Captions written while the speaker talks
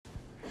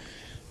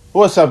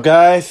What's up,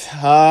 guys?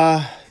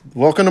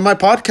 Welcome to my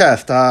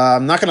podcast.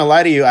 I'm not gonna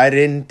lie to you. I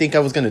didn't think I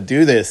was gonna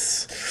do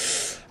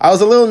this. I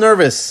was a little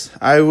nervous.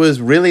 I was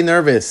really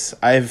nervous.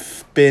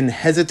 I've been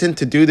hesitant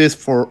to do this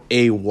for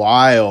a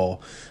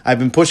while. I've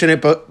been pushing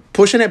it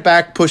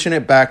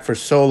back for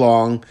so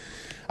long.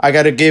 I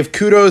gotta give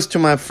kudos to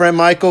my friend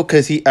Michael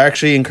because he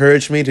actually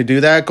encouraged me to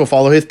do that. Go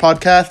follow his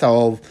podcast.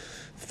 I'll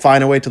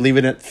find a way to leave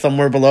it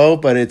somewhere below,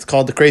 but it's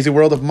called The Crazy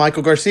World of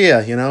Michael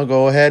Garcia.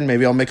 Go ahead.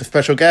 Maybe I'll make a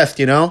special guest,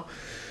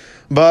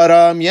 But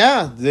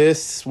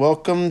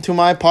welcome to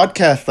my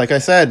podcast. Like I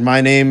said,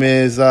 my name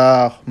is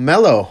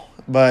Mello,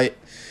 but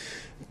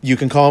you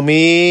can call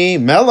me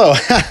Mello.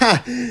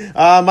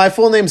 My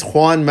full name's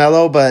Juan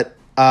Mello, but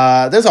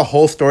there's a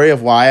whole story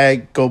of why I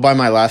go by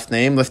my last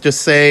name. Let's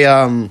just say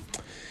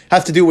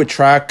has to do with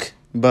track,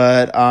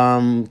 but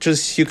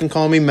just you can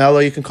call me Mello,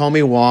 you can call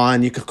me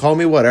Juan, you can call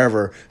me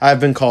whatever. I've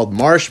been called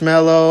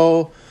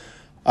Marshmallow,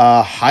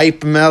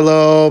 Hype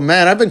Mellow.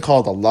 Man, I've been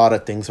called a lot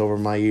of things over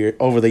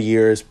the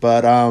years,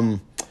 but a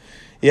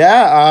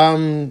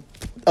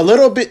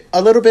little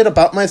bit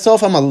about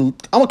myself. I'm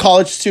a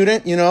college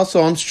student,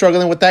 so I'm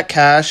struggling with that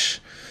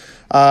cash.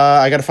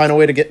 I got to find a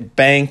way to get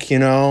bank,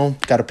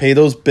 got to pay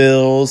those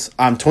bills.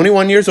 I'm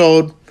 21 years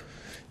old,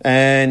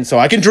 and so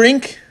I can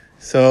drink.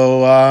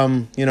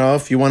 So,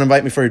 if you want to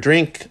invite me for a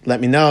drink, let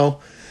me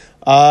know.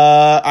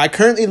 I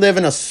currently live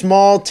in a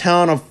small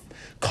town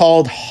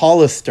called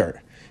Hollister.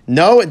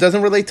 No, it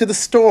doesn't relate to the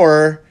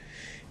store.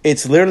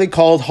 It's literally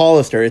called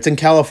Hollister. It's in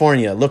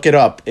California. Look it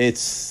up.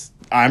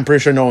 I'm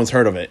pretty sure no one's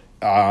heard of it.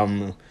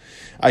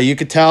 You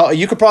could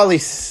probably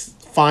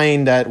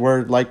find that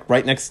we're like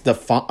right next to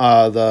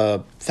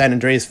the San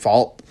Andreas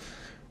Fault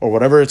or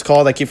whatever it's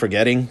called. I keep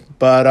forgetting.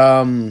 But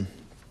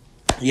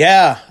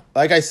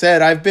like I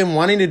said, I've been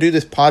wanting to do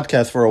this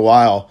podcast for a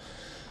while.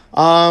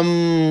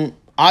 I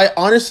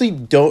honestly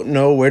don't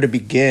know where to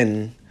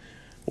begin.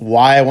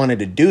 Why I wanted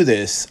to do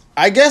this.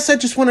 I guess I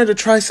just wanted to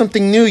try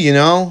something new,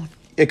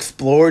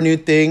 explore new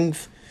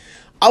things.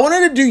 I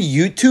wanted to do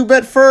YouTube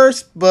at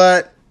first,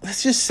 but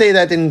let's just say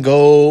that didn't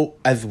go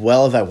as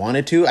well as I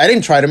wanted to. I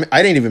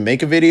didn't even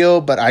make a video,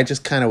 but I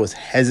just kind of was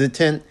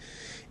hesitant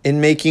in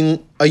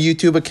making a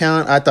YouTube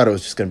account. I thought it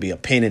was just going to be a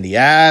pain in the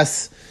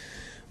ass.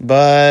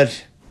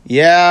 But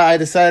yeah, I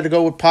decided to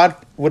go with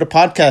a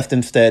podcast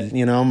instead.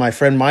 My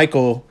friend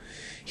Michael,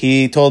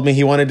 he told me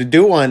he wanted to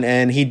do one,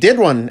 and he did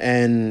one,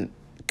 and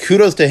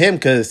kudos to him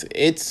because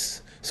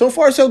it's so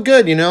far so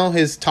good.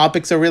 His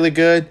topics are really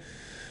good.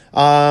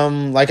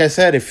 Like I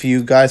said, if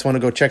you guys want to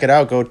go check it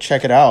out, go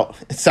check it out.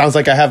 It sounds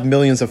like I have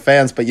millions of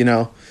fans, but you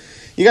got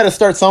to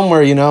start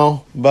somewhere,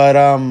 But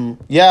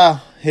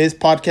his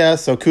podcast.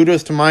 So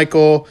kudos to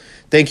Michael.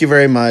 Thank you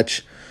very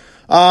much.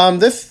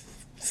 This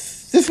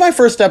is my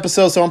first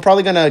episode, so I'm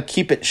probably gonna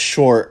keep it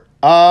short.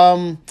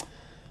 I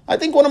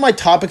think one of my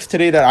topics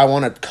today that I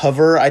want to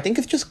cover, I think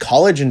it's just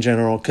college in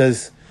general,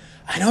 because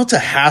I know it's a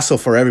hassle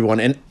for everyone,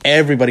 and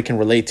everybody can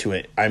relate to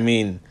it. I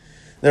mean,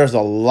 there's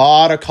a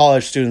lot of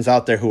college students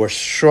out there who are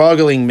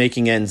struggling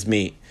making ends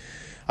meet.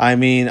 I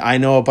mean, I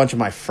know a bunch of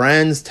my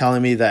friends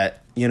telling me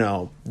that,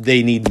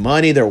 they need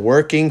money, they're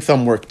working.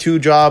 Some work 2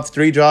 jobs,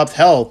 3 jobs.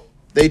 Hell,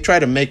 they try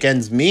to make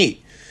ends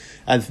meet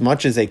as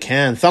much as they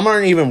can. Some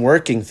aren't even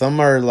working. Some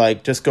are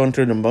like just going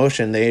through the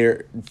motion.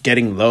 They're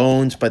getting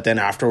loans, but then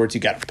afterwards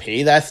you got to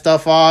pay that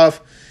stuff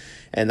off.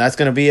 And that's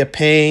going to be a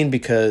pain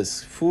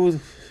because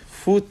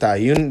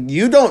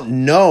you don't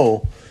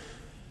know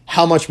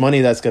how much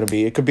money that's going to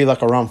be. It could be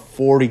like around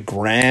 40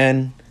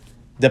 grand,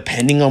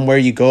 depending on where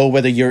you go,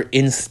 whether you're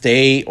in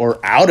state or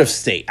out of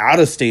state. Out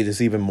of state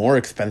is even more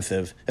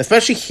expensive,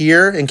 especially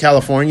here in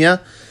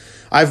California.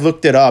 I've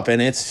looked it up,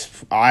 and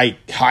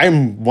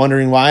I'm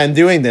wondering why I'm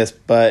doing this,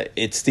 but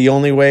it's the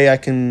only way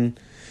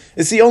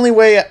it's the only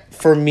way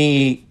for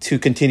me to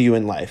continue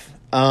in life.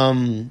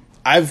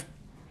 I've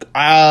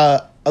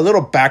a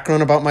little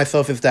background about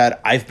myself is that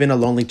I've been a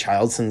lonely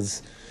child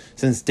since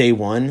day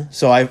one.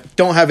 So I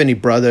don't have any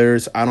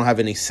brothers. I don't have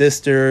any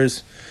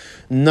sisters.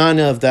 None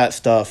of that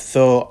stuff.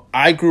 So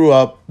I grew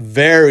up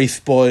very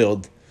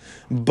spoiled.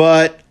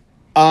 But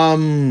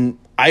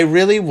I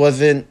really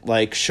wasn't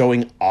like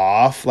showing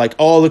off. Like,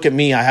 oh, look at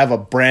me. I have a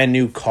brand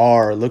new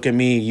car. Look at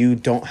me. You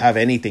don't have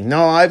anything.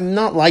 No, I'm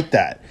not like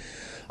that.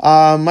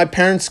 My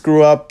parents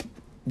grew up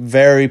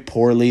very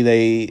poorly.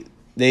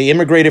 They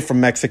immigrated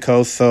from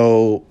Mexico,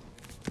 so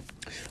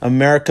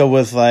America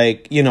was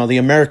like, the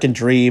American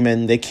dream,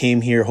 and they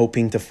came here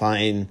hoping to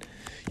find,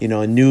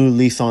 a new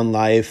lease on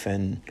life,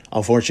 and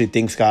unfortunately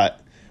things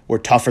were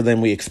tougher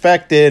than we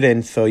expected,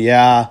 and so,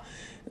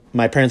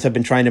 my parents have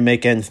been trying to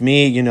make ends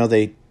meet.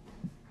 They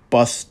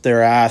bust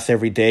their ass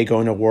every day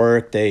going to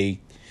work. They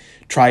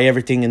try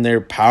everything in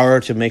their power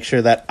to make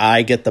sure that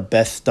I get the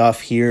best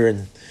stuff here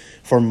and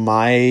for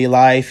my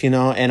life, and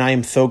I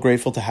am so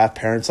grateful to have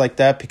parents like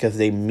that because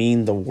they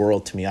mean the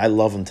world to me. I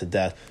love them to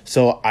death.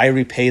 So I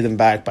repay them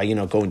back by,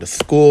 going to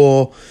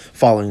school,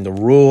 following the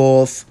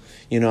rules,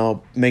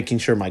 making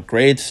sure my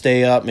grades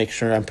stay up, make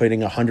sure I'm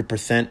putting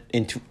 100%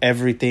 into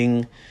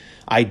everything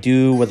I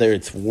do, whether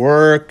it's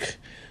work,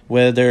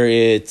 whether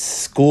it's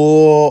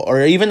school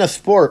or even a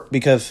sport,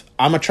 because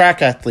I'm a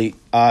track athlete.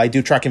 I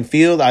do track and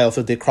field. I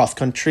also did cross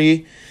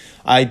country.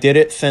 I did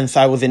it since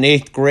I was in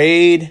 8th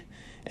grade,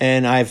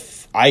 and I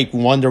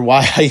wonder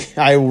why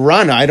I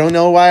run. I don't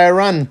know why I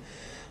run,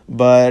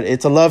 but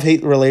it's a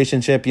love-hate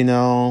relationship,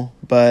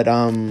 but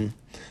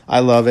I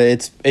love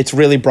it. It's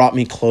really brought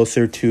me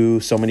closer to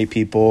so many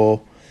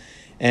people,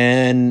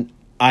 and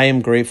I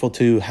am grateful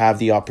to have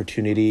the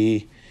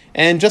opportunity.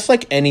 And just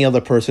like any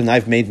other person,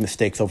 I've made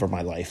mistakes over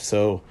my life,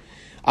 so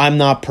I'm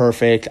not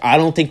perfect. I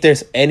don't think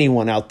there's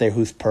anyone out there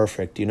who's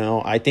perfect,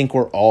 I think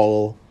we're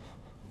all,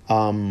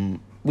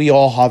 we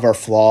all have our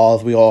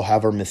flaws, we all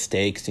have our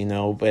mistakes,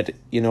 but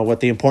what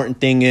the important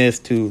thing is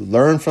to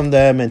learn from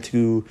them and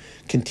to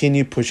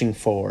continue pushing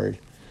forward.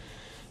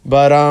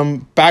 But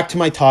back to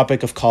my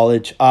topic of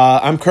college.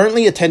 I'm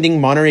currently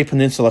attending Monterey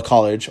Peninsula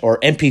College, or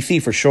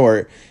MPC for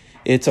short.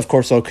 It's, of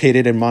course,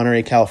 located in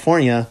Monterey,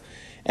 California.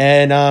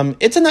 And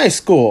it's a nice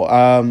school.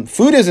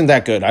 Food isn't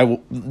that good.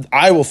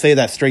 I will say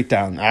that straight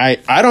down.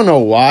 I don't know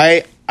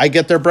why I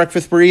get their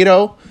breakfast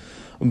burrito,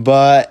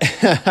 but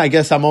I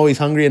guess I'm always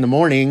hungry in the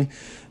morning.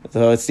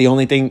 So it's the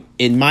only thing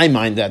in my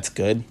mind that's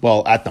good.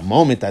 Well, at the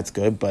moment that's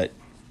good, but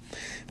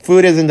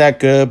food isn't that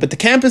good. But the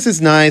campus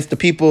is nice. The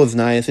people is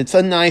nice. It's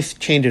a nice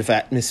change of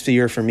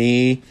atmosphere for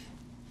me,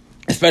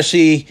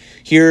 especially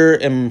here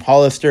in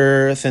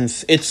Hollister,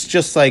 since it's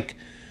just like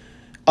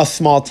a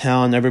small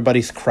town.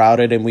 Everybody's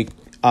crowded, and we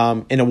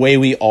in a way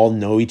we all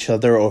know each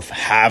other or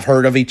have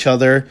heard of each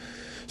other.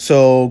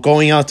 So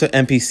going out to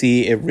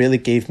MPC, it really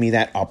gave me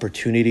that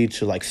opportunity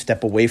to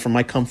step away from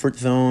my comfort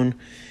zone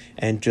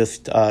and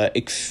just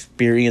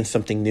experience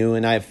something new.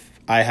 And I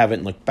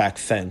haven't looked back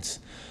since.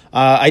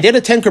 I did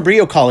attend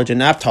Cabrillo College in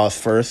Aptos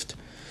first.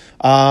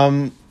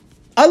 I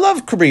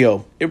love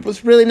Cabrillo. It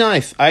was really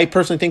nice. I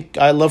personally think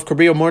I love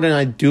Cabrillo more than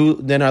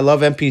I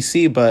love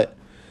MPC, but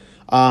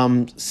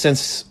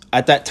since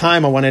at that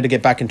time I wanted to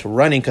get back into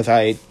running because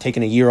I had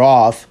taken a year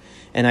off,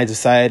 and I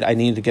decided I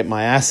needed to get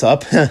my ass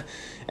up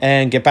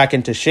and get back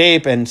into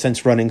shape. And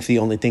since running's the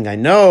only thing I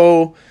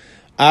know,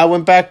 I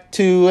went back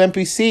to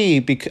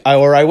MPC,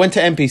 I went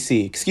to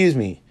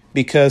MPC,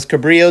 because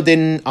Cabrillo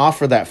didn't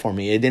offer that for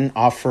me. It didn't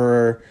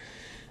offer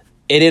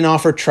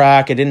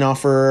track, it didn't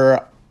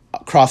offer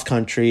cross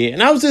country,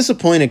 and I was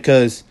disappointed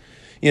because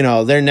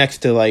they're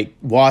next to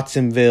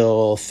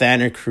Watsonville,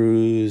 Santa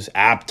Cruz,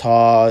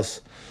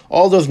 Aptos,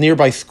 all those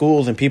nearby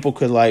schools, and people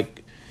could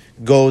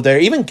go there.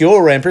 Even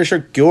Gilroy, I'm pretty sure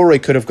Gilroy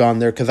could have gone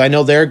there, because I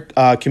know their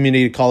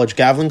community college,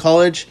 Gavilan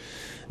College,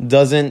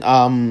 doesn't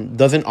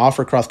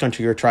offer cross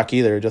country or track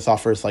either. It just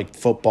offers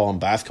football and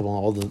basketball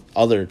and all the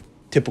other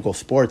typical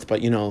sports.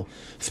 But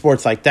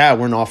sports like that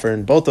weren't offered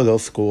in both of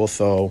those schools.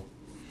 So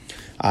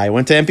I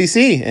went to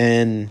MPC,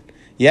 and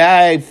yeah,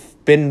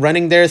 I've been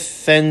running there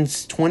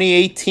since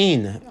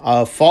 2018,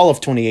 fall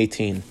of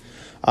 2018.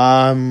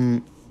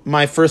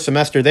 My first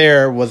semester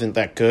there wasn't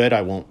that good.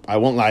 I won't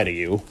lie to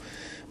you.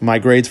 My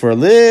grades were a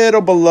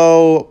little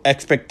below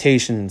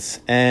expectations,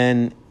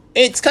 and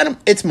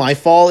it's my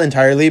fault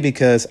entirely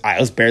because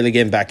I was barely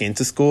getting back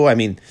into school. I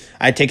mean,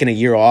 I'd taken a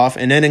year off,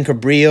 and then in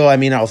Cabrillo,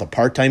 I was a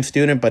part-time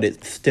student, but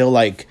it's still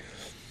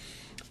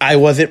I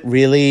wasn't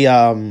really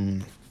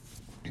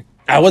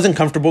I wasn't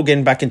comfortable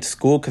getting back into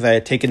school because I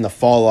had taken the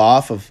fall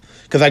off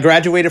because I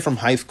graduated from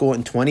high school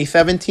in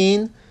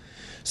 2017.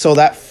 So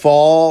that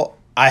fall,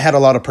 I had a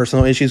lot of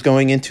personal issues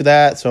going into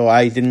that, so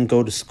I didn't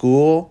go to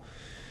school.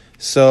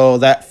 So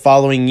that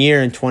following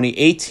year in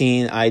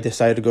 2018, I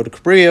decided to go to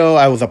Cabrillo.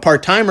 I was a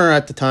part-timer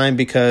at the time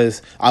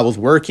because I was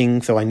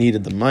working, so I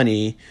needed the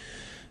money.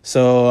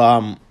 So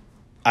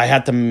I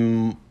had to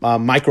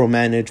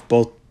micromanage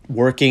both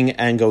working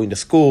and going to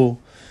school,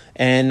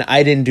 and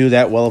I didn't do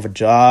that well of a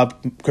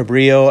job.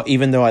 Cabrillo,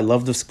 even though I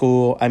loved the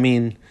school,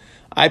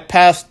 I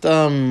passed...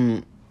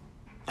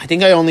 I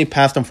think I only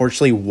passed,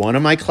 unfortunately, one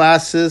of my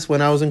classes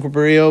when I was in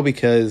Cabrillo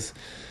because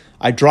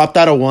I dropped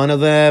out of one of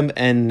them,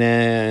 and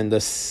then the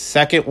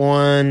second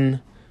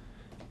one,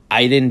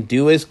 I didn't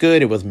do as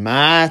good. It was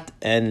math,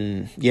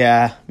 and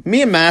yeah,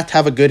 me and math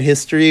have a good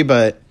history,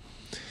 but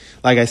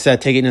like I said,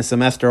 taking a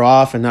semester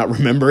off and not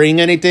remembering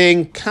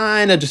anything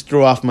kind of just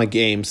threw off my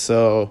game.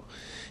 So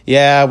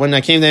yeah, when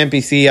I came to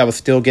MPC, I was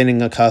still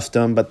getting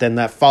accustomed, but then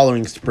that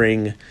following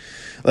spring,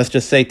 let's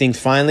just say things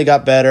finally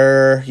got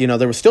better.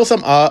 There were still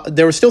some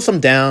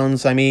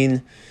downs.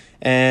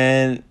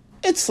 And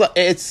it's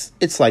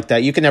like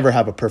that. You can never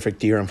have a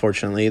perfect year,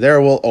 unfortunately. There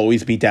will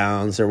always be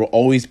downs. There will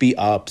always be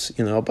ups.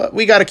 But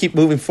we got to keep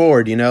moving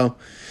forward.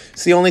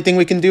 It's the only thing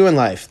we can do in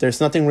life.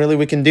 There's nothing really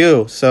we can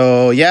do.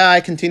 So yeah,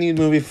 I continued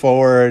moving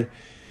forward,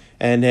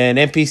 and then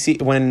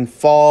MPC, when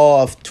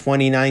fall of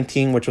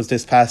 2019, which was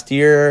this past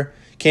year,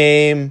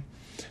 came,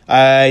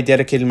 I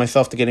dedicated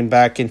myself to getting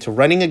back into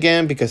running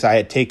again because I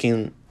had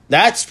taken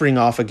that spring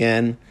off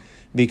again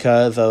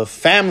because of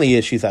family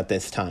issues at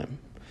this time.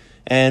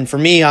 And for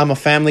me, I'm a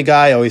family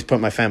guy. I always put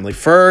my family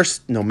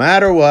first, no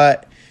matter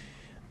what.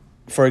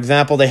 For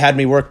example, they had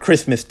me work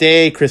Christmas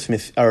Day,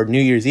 Christmas or New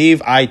Year's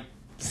Eve. I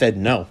said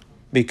no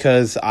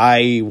because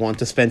I want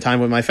to spend time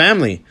with my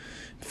family.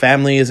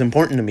 family is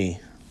important to me.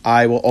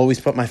 I will always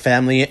put my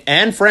family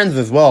and friends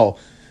as well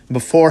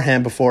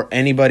beforehand, before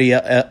anybody,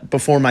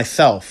 before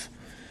myself.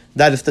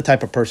 That is the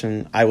type of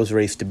person I was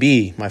raised to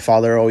be. My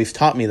father always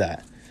taught me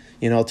that,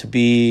 to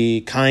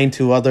be kind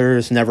to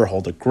others, never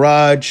hold a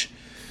grudge,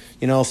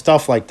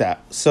 stuff like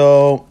that.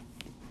 So,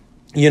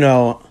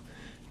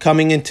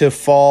 coming into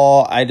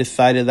fall, I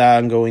decided that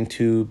I'm going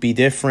to be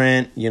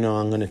different.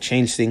 I'm going to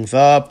change things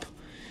up.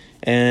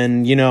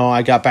 And,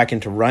 I got back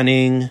into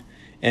running,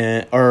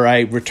 or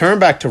I returned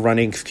back to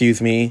running,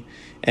 excuse me.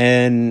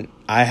 And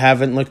I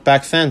haven't looked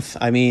back since.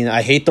 I mean,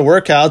 I hate the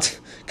workouts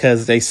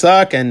because they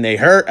suck and they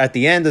hurt at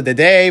the end of the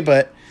day.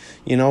 But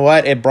you know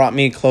what? It brought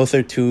me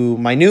closer to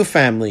my new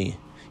family,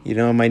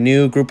 my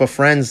new group of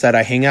friends that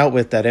I hang out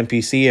with at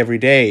NPC every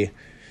day.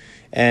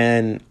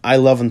 And I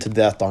love them to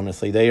death,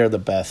 honestly. They are the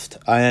best.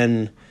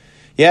 And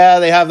yeah,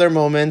 they have their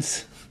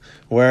moments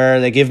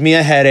where they give me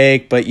a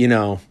headache, but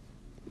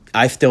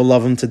I still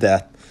love them to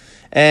death.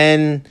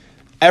 And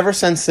ever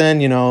since then,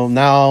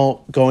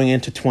 now going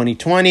into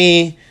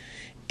 2020,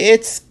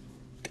 it's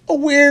a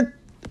weird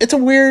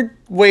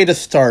way to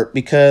start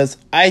because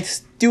I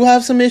do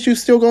have some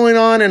issues still going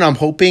on, and I'm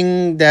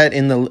hoping that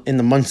in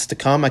the months to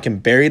come I can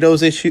bury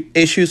those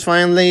issues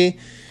finally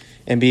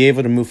and be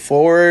able to move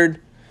forward.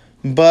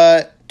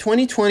 But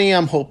 2020,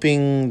 I'm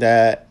hoping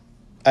that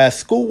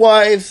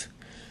school-wise,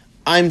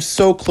 I'm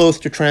so close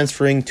to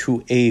transferring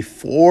to a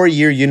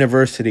 4-year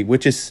university,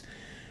 which is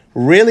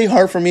really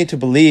hard for me to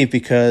believe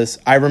because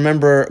I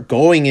remember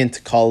going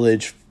into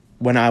college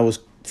when I was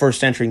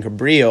first entering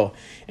Cabrillo,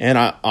 and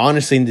I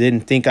honestly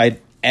didn't think I'd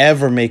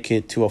ever make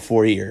it to a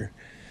 4-year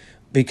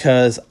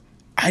because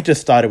I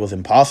just thought it was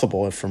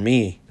impossible for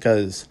me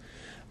because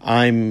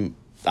I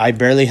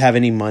barely have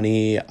any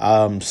money.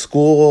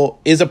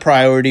 School is a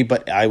priority,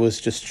 but I was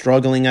just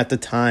struggling at the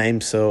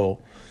time. So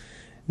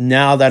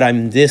now that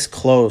I'm this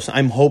close,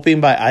 I'm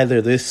hoping by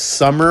either this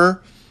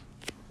summer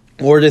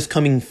or this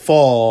coming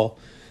fall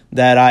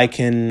that I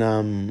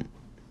can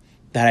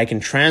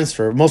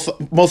transfer.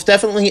 Most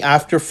definitely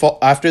after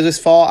this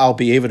fall, I'll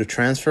be able to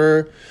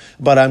transfer.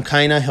 But I'm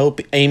kind of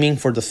aiming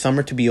for the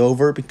summer to be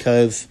over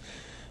because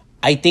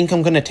I think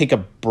I'm gonna take a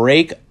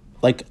break,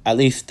 like at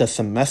least a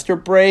semester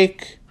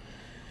break.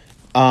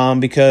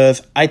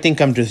 Because I think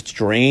I'm just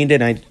drained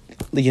and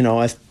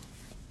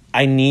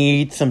I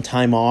need some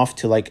time off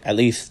to at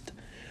least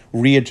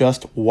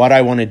readjust what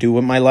I want to do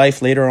with my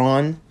life later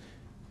on.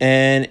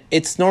 And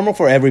it's normal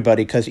for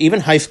everybody because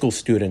even high school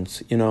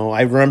students,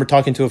 I remember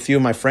talking to a few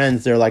of my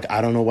friends. They're like,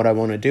 I don't know what I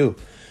want to do.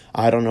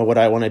 I don't know what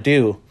I want to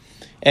do.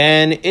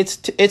 And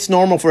it's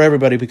normal for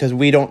everybody because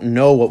we don't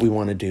know what we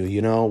want to do.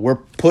 We're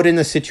put in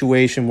a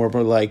situation where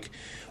we're like,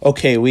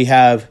 okay, we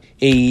have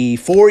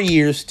 4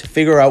 years to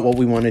figure out what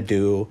we want to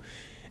do,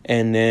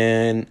 and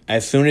then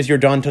as soon as you're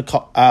done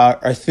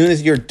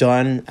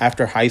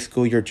after high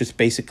school, you're just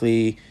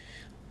basically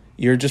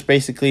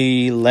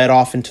let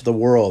off into the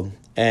world,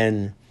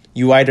 and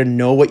you either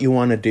know what you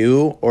want to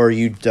do or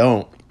you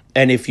don't.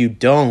 And if you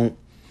don't,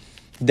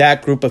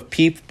 that group of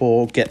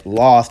people get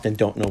lost and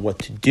don't know what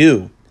to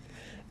do.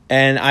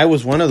 And I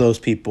was one of those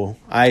people.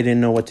 I didn't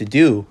know what to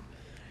do,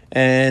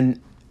 and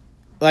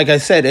like I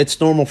said,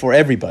 it's normal for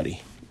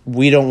everybody.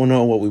 We don't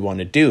know what we want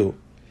to do.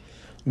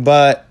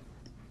 But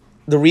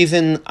the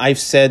reason I've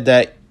said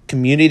that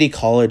community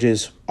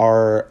colleges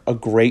are a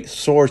great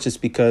source is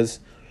because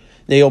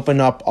they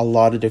open up a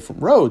lot of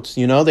different roads.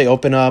 They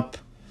open up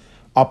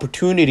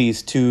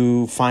opportunities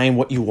to find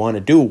what you want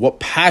to do,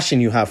 what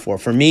passion you have for.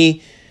 For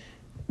me,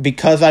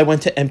 because I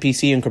went to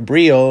NPC in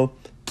Cabrillo,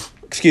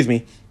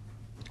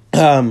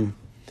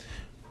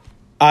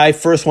 I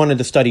first wanted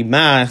to study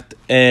math,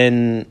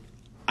 and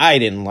I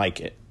didn't like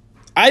it.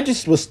 I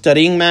just was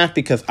studying math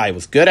because I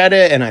was good at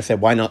it, and I said,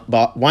 why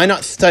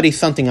not study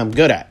something I'm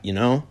good at,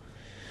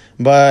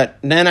 But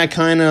then I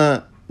kind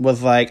of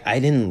was like, I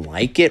didn't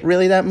like it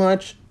really that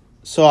much.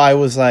 So I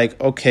was like,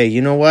 okay,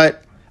 you know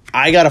what?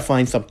 I got to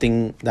find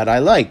something that I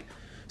like.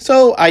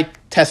 So I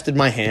tested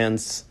my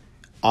hands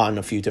on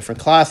a few different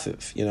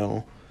classes,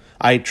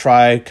 I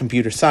tried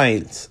computer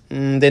science,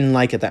 didn't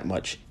like it that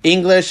much.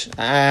 English,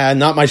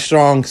 not my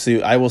strong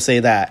suit, I will say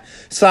that.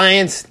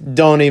 Science,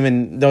 don't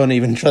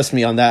even trust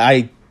me on that.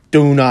 I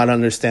do not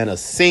understand a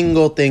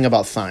single thing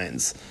about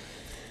science.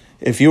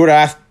 If you were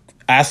to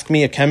ask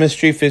me a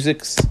chemistry,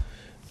 physics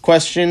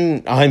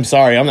question, I'm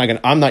sorry,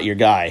 I'm not your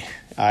guy.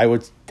 I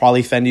would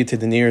probably send you to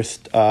the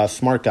nearest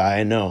smart guy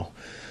I know.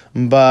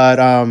 But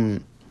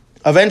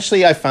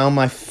eventually I found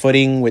my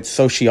footing with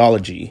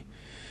sociology,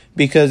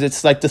 because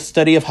it's like the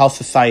study of how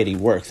society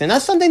works. And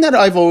that's something that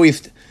I've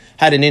always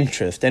had an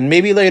interest. And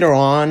maybe later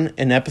on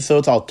in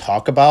episodes, I'll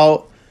talk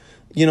about,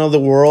 the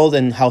world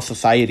and how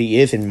society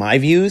is in my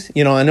views,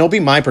 and it'll be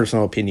my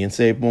personal opinions.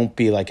 It won't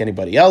be like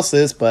anybody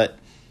else's. But,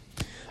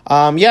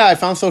 I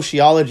found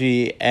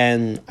sociology.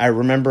 And I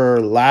remember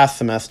last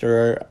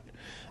semester,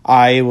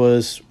 I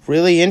was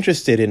really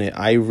interested in it.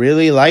 I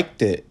really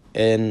liked it.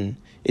 And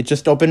it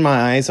just opened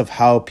my eyes of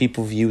how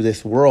people view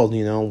this world,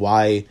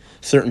 why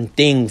certain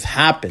things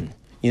happen,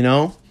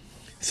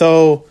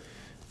 So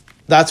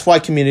that's why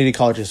community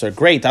colleges are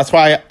great. That's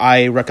why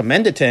I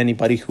recommend it to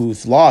anybody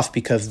who's lost,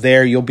 because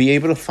there you'll be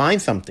able to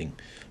find something.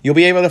 You'll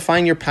be able to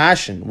find your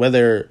passion,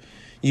 whether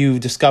you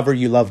discover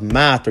you love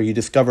math or you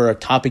discover a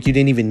topic you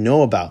didn't even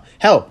know about.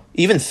 Hell,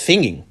 even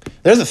singing.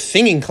 There's a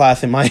singing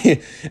class in my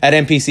at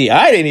MPC.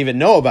 I didn't even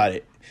know about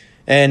it.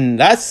 And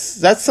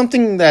that's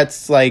something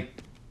that's like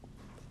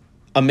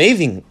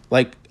amazing.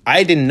 Like,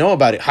 I didn't know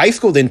about it. High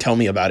school didn't tell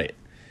me about it.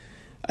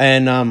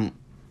 And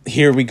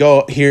here we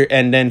go here,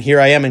 and then here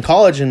I am in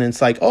college, and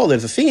it's like, oh,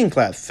 there's a singing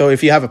class. So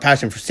if you have a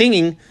passion for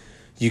singing,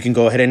 you can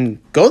go ahead and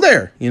go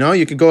there. You know,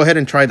 you could go ahead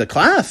and try the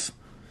class.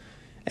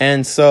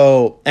 And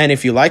so, and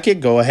if you like it,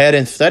 go ahead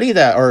and study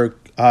that, or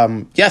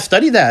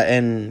study that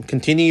and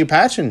continue your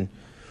passion.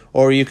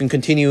 Or you can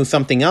continue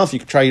something else. You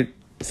could try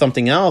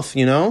something else,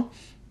 you know.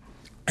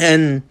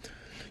 And,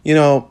 you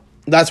know,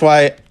 that's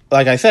why,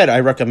 like I said,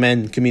 I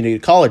recommend community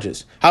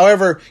colleges.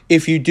 However,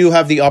 if you do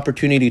have the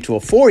opportunity to a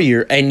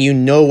 4-year and you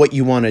know what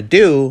you want to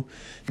do,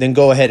 then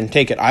go ahead and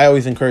take it. I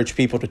always encourage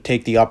people to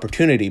take the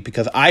opportunity,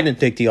 because I didn't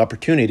take the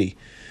opportunity.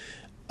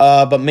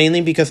 But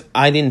mainly because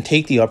I didn't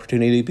take the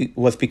opportunity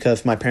was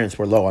because my parents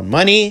were low on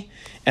money,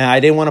 and I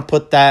didn't want to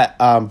put that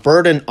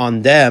burden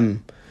on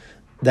them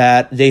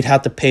that they'd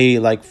have to pay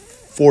like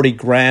 40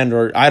 grand,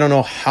 or I don't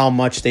know how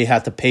much they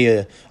had to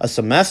pay a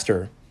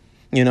semester,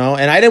 you know,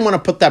 and I didn't want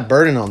to put that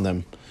burden on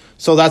them.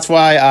 So that's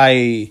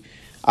why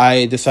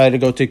I decided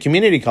to go to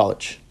community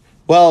college.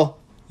 Well,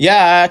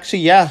 yeah,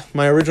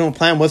 my original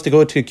plan was to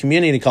go to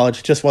community college.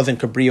 It just wasn't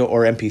Cabrillo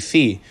or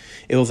MPC.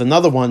 It was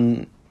another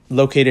one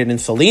located in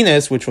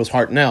Salinas, which was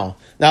Hartnell.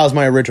 That was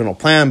my original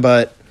plan,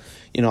 but,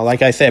 you know,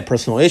 like I said,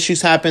 personal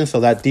issues happened,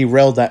 so that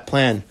derailed that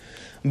plan.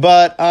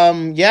 But,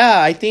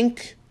 I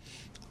think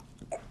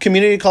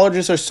community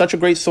colleges are such a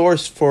great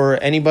source for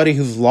anybody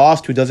who's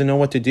lost, who doesn't know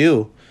what to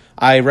do.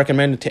 I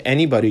recommend it to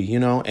anybody, you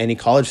know, any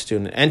college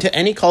student. And to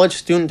any college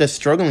student that's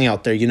struggling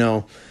out there, you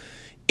know,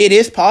 it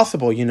is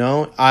possible, you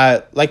know.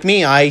 Like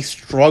me, I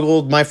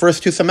struggled my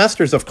first 2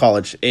 semesters of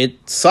college.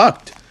 It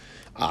sucked.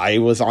 I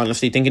was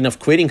honestly thinking of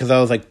quitting, because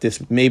I was like,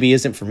 this maybe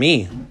isn't for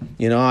me.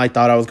 You know, I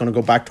thought I was going to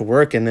go back to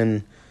work and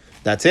then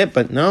that's it.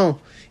 But no,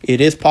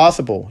 it is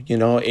possible. You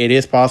know, it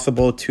is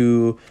possible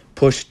to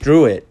push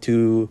through it,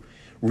 to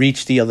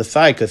reach the other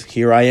side, because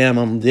here I am.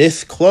 I'm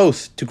this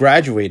close to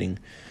graduating.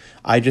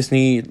 I just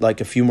need like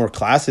a few more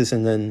classes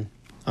and then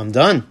I'm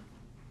done.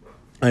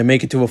 I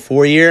make it to a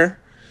 4-year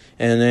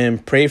and then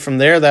pray from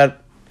there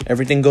that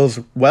everything goes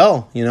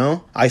well, you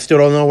know. I still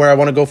don't know where I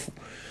want to go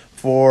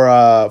for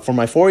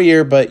my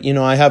 4-year, but, you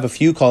know, I have a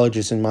few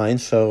colleges in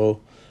mind,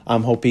 so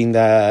I'm hoping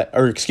that,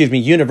 or excuse me,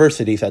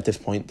 universities at this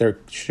point, there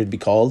should be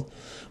called.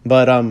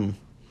 But, I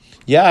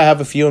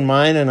have a few in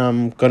mind, and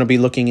I'm going to be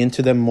looking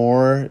into them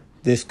more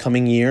this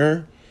coming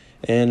year,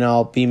 and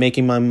I'll be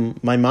making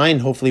my mind,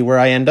 hopefully, where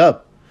I end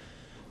up.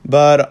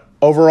 But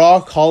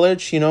overall,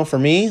 college, you know, for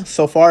me,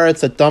 so far,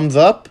 it's a thumbs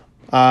up.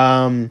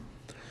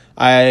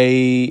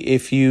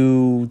 If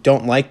you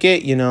don't like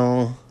it, you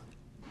know,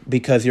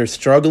 because you're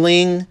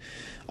struggling,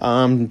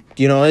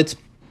 you know,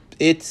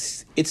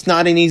 it's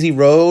not an easy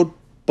road,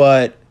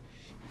 but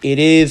it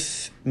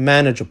is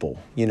manageable.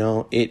 You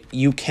know,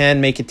 you can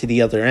make it to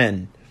the other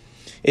end.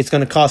 It's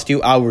going to cost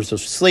you hours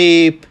of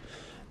sleep,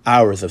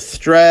 hours of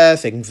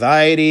stress,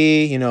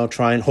 anxiety, you know,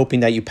 hoping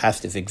that you pass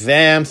this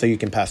exam so you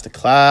can pass the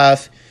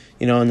class,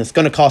 you know, and it's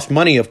going to cost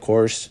money, of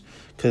course,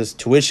 because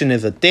tuition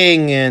is a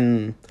thing,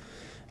 and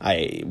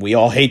we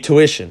all hate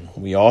tuition.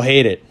 We all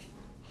hate it.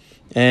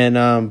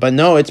 And, but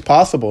no, it's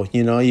possible.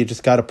 You know, you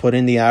just got to put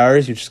in the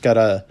hours. You just got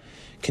to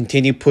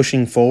continue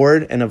pushing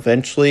forward, and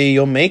eventually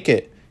you'll make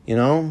it, you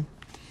know.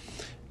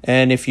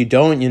 And if you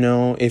don't, you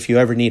know, if you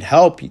ever need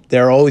help,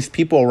 there are always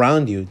people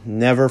around you.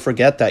 Never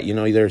forget that. You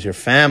know, there's your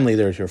family,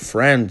 there's your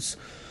friends.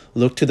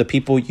 Look to the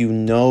people you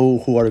know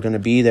who are going to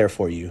be there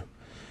for you.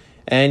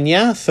 And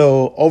yeah,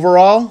 so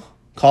overall,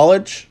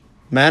 college,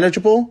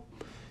 manageable.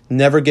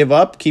 Never give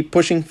up. Keep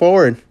pushing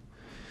forward.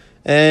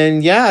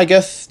 And yeah, I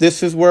guess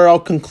this is where I'll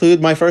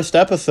conclude my first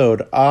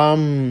episode.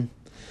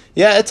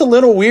 Yeah, it's a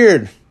little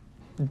weird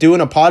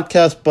doing a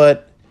podcast,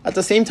 but at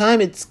the same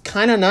time, it's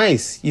kind of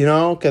nice, you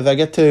know, because I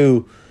get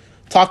to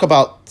talk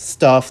about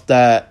stuff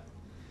that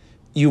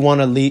you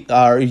want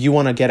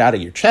to get out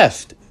of your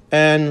chest.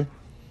 And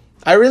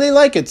I really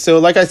like it. So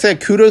like I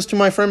said, kudos to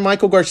my friend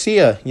Michael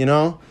Garcia, you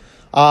know.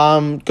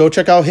 Go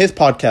check out his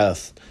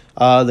podcast,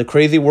 The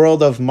Crazy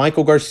World of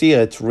Michael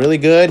Garcia. It's really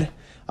good.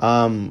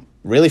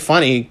 Really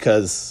funny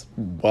because,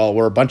 well,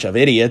 we're a bunch of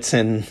idiots,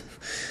 and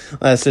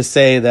let's just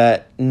say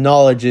that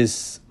knowledge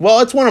is, well,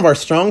 it's one of our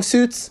strong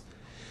suits,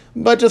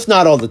 but just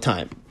not all the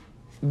time.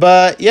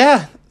 But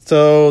yeah,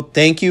 so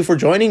thank you for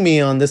joining me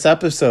on this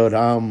episode.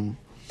 I'm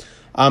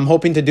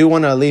hoping to do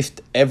one at least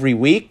every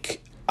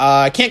week.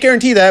 I can't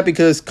guarantee that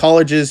because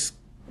college is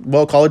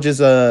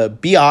a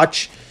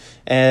biatch,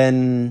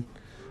 and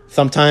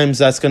sometimes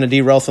that's going to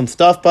derail some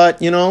stuff,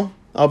 but, you know,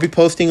 I'll be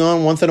posting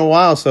on once in a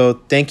while. So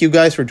thank you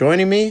guys for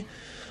joining me.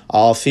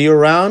 I'll see you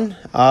around,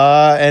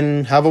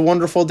 and have a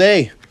wonderful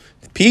day.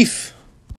 Peace.